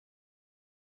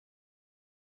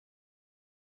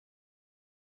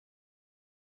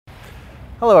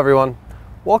Hello everyone.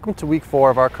 Welcome to week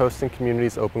 4 of our Coast and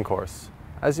Communities Open course.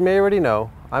 As you may already know,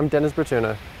 I'm Deniz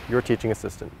Bertuna, your teaching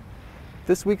assistant.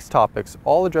 This week's topics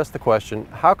all address the question,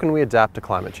 how can we adapt to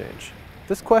climate change?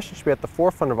 This question should be at the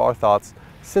forefront of our thoughts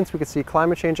since we can see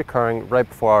climate change occurring right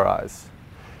before our eyes.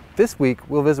 This week,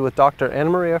 we'll visit with Dr. Anna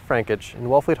Maria Frankich in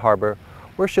Wellfleet Harbor,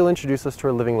 where she'll introduce us to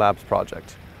her Living Labs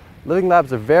project. Living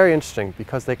Labs are very interesting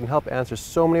because they can help answer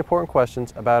so many important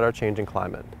questions about our changing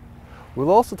climate. We'll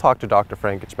also talk to Dr.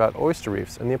 Frankich about oyster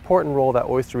reefs and the important role that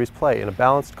oyster reefs play in a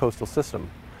balanced coastal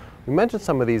system. We mentioned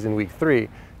some of these in week 3.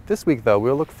 This week, though,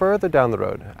 we'll look further down the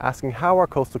road, asking how our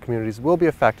coastal communities will be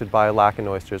affected by a lack in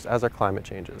oysters as our climate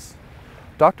changes.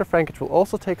 Dr. Frankich will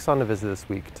also take us on a visit this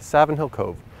week to Savin Hill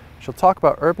Cove. She'll talk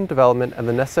about urban development and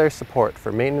the necessary support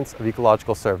for maintenance of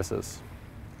ecological services.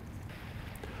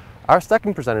 Our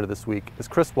second presenter this week is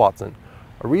Chris Watson,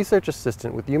 a research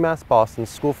assistant with UMass Boston's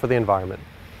School for the Environment.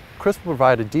 Chris will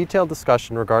provide a detailed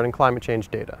discussion regarding climate change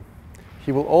data.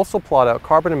 He will also plot out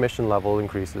carbon emission level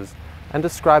increases and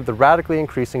describe the radically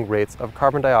increasing rates of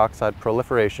carbon dioxide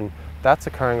proliferation that's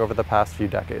occurring over the past few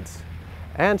decades.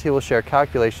 And he will share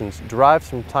calculations derived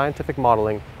from scientific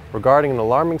modeling regarding an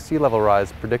alarming sea level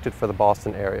rise predicted for the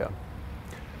Boston area.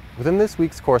 Within this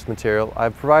week's course material,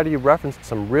 I've provided you reference to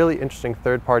some really interesting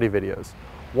third-party videos.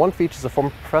 One features a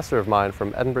former professor of mine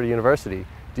from Edinburgh University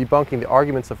debunking the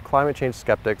arguments of climate change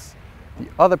skeptics. The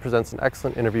other presents an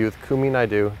excellent interview with Kumi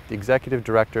Naidu, the Executive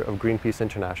Director of Greenpeace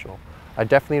International. I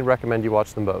definitely recommend you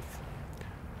watch them both.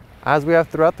 As we have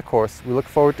throughout the course, we look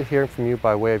forward to hearing from you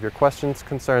by way of your questions,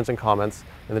 concerns, and comments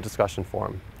in the discussion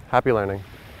forum. Happy learning!